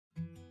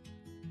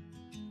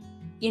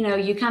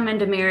you come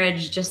into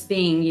marriage just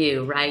being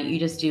you, right? You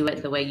just do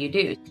it the way you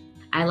do.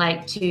 I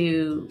like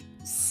to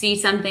see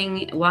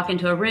something, walk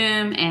into a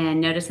room and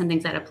notice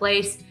something's out of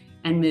place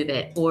and move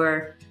it,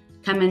 or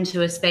come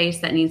into a space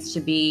that needs to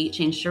be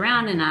changed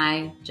around and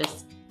I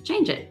just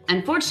change it.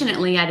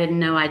 Unfortunately, I didn't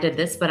know I did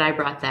this, but I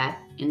brought that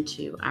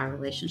into our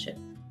relationship.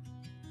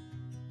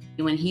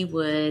 When he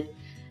would,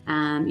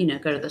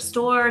 go to the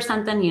store or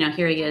something,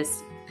 here he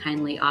is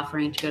kindly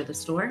offering to go to the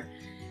store.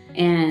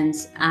 And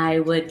I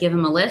would give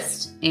him a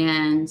list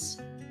and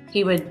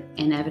he would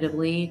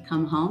inevitably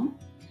come home.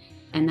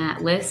 And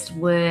that list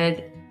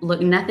would look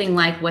nothing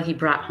like what he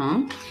brought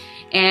home.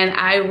 And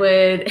I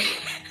would,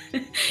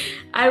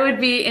 I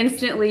would be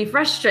instantly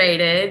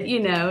frustrated,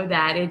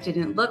 that it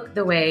didn't look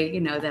the way,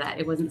 that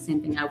it wasn't the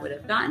same thing I would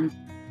have gotten.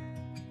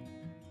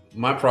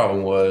 My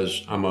problem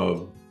was I'm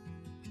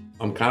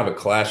kind of a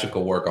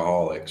classical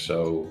workaholic.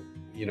 So,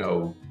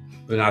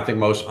 and I think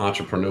most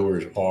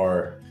entrepreneurs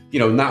are,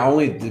 not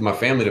only did my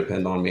family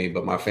depend on me,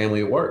 but my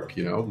family at work,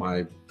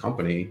 my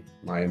company,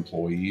 my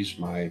employees,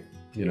 my,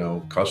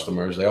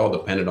 customers, they all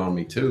depended on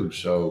me too.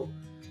 So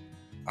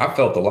I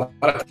felt a lot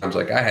of times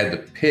like I had to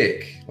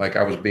pick, like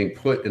I was being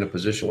put in a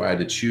position where I had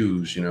to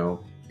choose,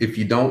 if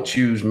you don't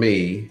choose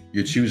me,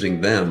 you're choosing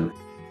them.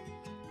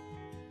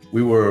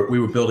 We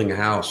were building a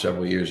house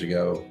several years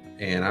ago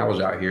and I was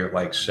out here at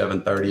like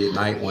 7:30 at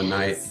night one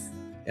night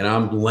and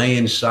I'm laying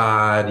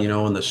inside,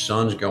 and the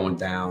sun's going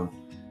down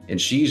and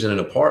she's in an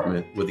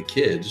apartment with the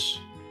kids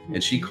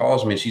and she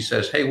calls me and she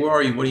says, "Hey, where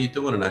are you? What are you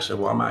doing?" And I said,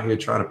 "Well, I'm out here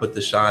trying to put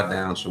the sod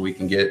down so we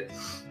can get,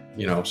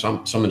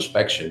 some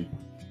inspection."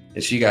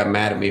 And she got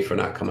mad at me for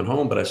not coming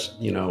home. But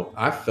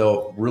I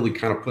felt really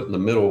kind of put in the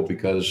middle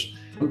because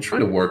I'm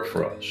trying to work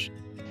for us.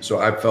 So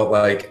I felt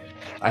like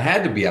I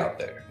had to be out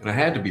there and I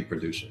had to be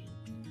producing.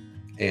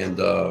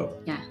 And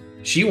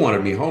she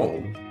wanted me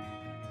home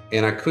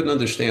and I couldn't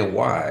understand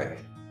why.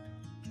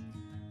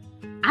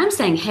 I'm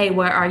saying, "Hey,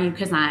 where are you?"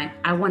 Because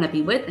I want to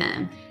be with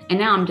him. And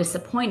now I'm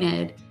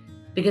disappointed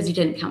because he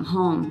didn't come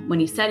home when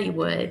he said he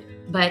would.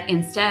 But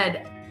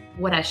instead,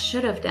 what I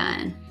should have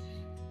done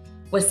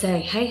was say,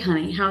 "Hey,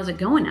 honey, how's it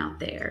going out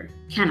there?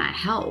 Can I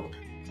help?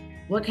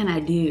 What can I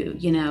do?"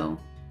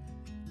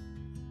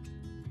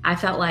 I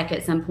felt like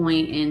at some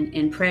point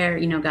in prayer,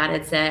 God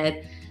had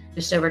said,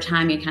 just over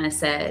time, he kind of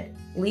said,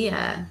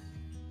 "Leah,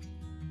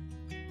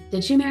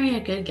 did you marry a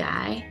good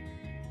guy?"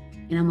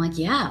 And I'm like,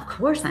 "Yeah, of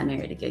course I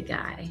married a good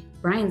guy.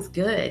 Brian's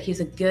good. He's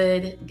a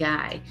good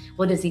guy."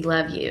 "Well, does he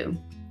love you?"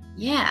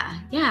 Yeah,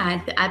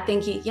 I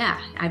think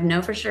I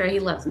know for sure he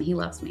loves me. He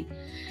loves me.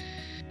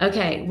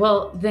 Okay,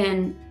 well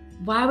then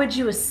why would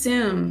you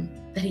assume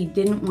that he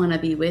didn't want to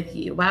be with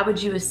you? Why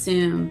would you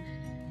assume,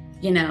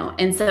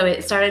 And so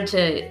it started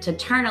to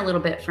turn a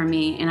little bit for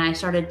me. And I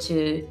started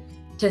to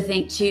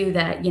think too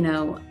that,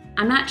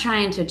 I'm not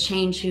trying to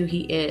change who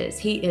he is.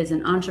 He is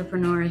an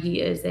entrepreneur.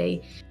 He is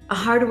a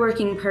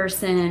hardworking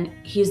person.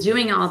 He's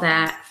doing all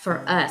that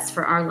for us,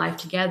 for our life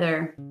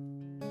together.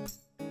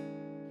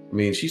 I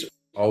mean, she's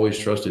always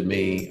trusted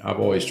me. I've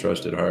always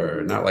trusted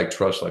her. Not like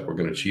trust, like we're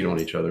going to cheat on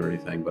each other or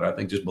anything, but I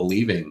think just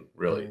believing,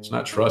 really. It's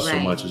not trust so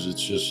much as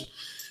it's just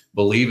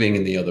believing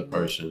in the other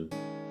person,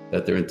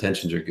 that their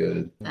intentions are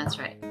good. That's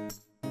right.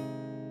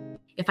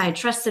 If I had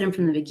trusted him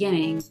from the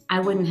beginning, I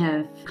wouldn't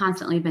have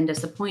constantly been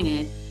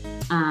disappointed.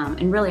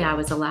 And really, I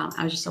was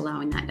just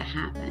allowing that to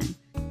happen.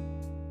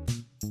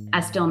 I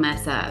still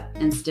mess up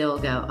and still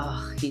go,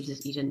 "Oh, he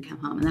didn't come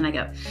home." And then I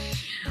go,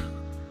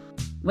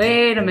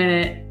 "Wait a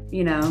minute,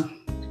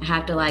 I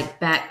have to like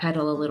backpedal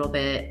a little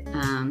bit."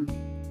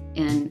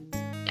 And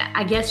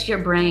I guess your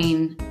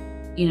brain,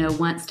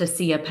 wants to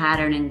see a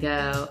pattern and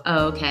go,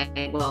 "Oh,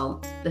 okay,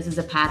 well, this is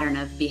a pattern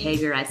of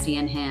behavior I see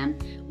in him.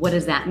 What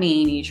does that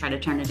mean?" And you try to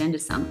turn it into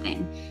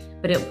something.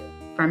 But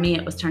for me,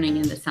 it was turning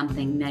into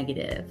something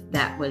negative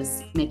that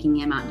was making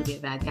him out to be a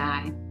bad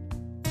guy.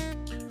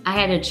 I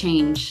had to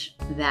change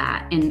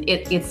that, and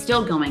it's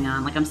still going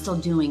on. Like I'm still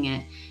doing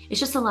it. It's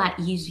just a lot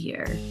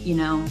easier,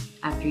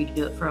 after you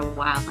do it for a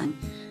while and,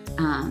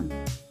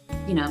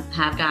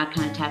 have God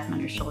kind of tap him on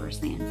your shoulder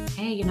saying,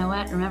 "Hey, you know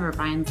what? Remember,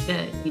 Brian's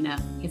good.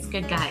 He's a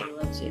good guy. He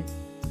loves you."